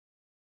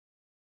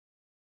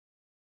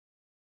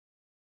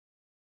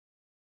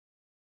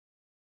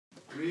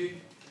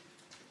3,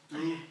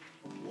 2,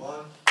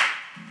 1.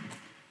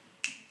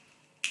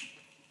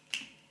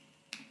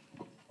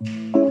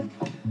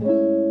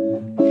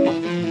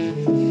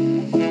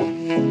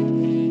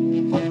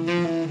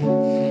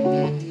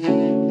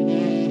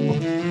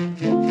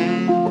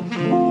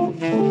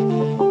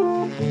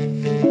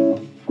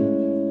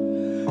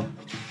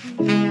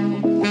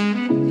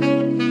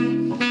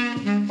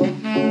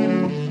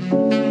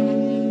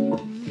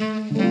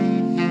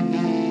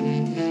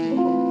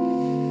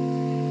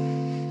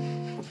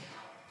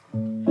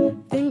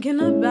 Thinking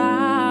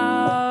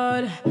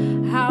about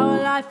how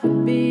life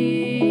would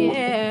be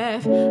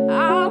if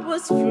I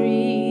was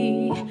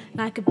free,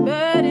 like a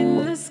bird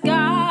in the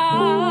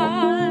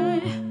sky.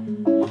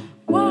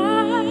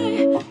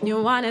 Why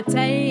you wanna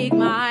take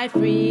my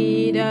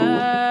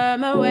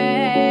freedom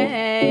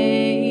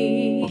away?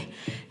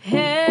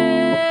 Hey,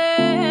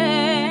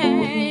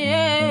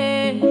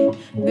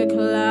 the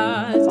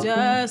clouds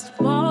just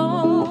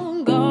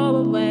won't go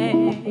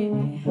away.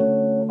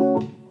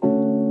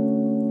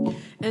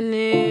 And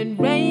it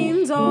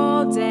rains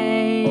all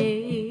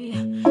day.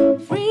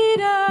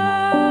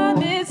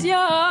 Freedom is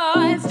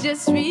yours,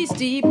 just reach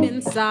deep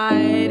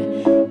inside.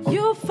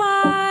 You'll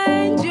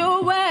find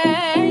your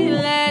way,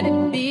 let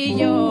it be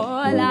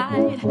your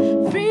light.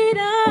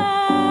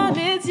 Freedom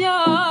is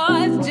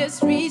yours,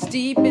 just reach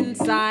deep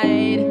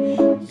inside.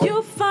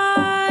 You'll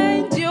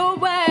find your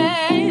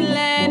way,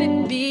 let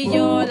it be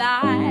your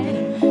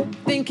light.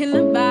 Thinking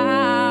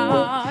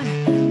about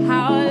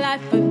how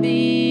life would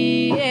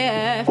be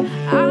if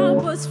I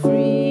was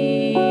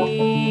free.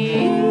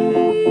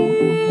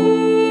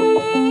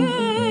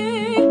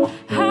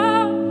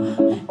 How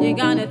you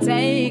gonna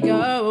take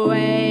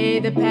away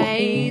the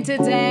pain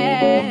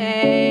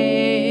today?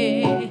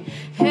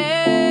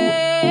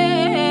 Hey,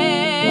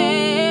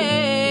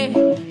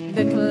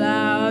 the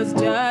clouds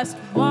just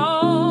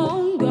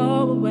won't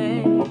go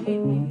away.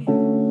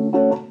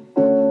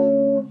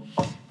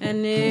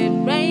 And it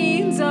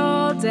rains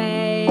all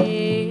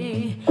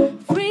day.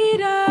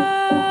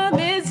 Freedom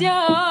is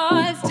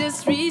yours,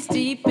 just reach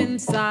deep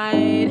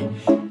inside.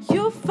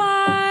 You'll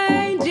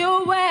find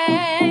your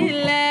way,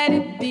 let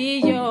it be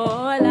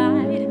your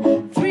light.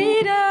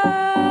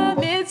 Freedom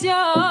is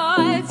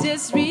yours,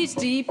 just reach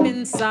deep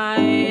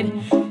inside.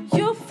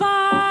 You'll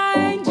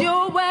find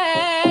your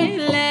way,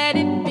 let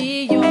it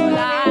be your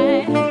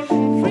light.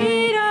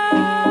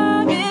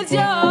 Freedom is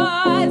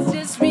yours,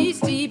 just reach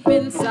deep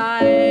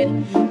inside.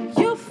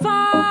 You'll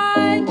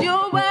find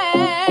your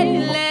way,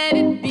 let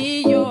it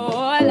be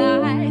your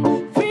light.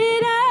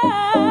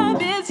 Freedom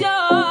is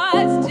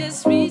yours,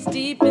 just reach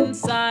deep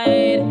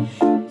inside.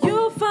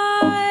 You'll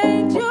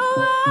find your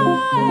way.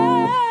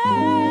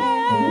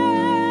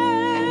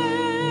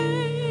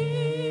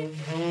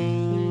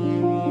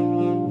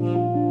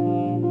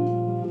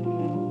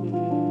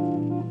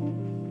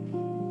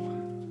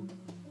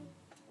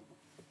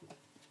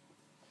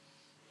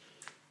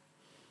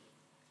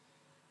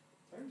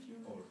 Thank you.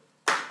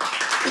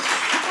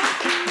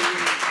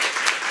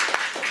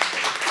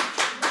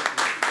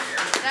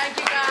 Thank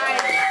you,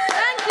 guys.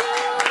 Thank you.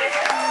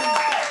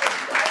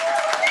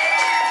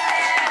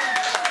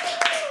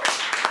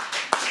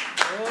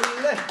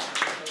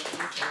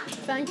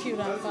 Thank you,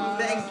 Rafa.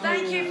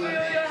 Thank you for all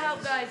your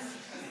help, guys.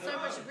 So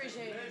much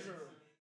appreciated.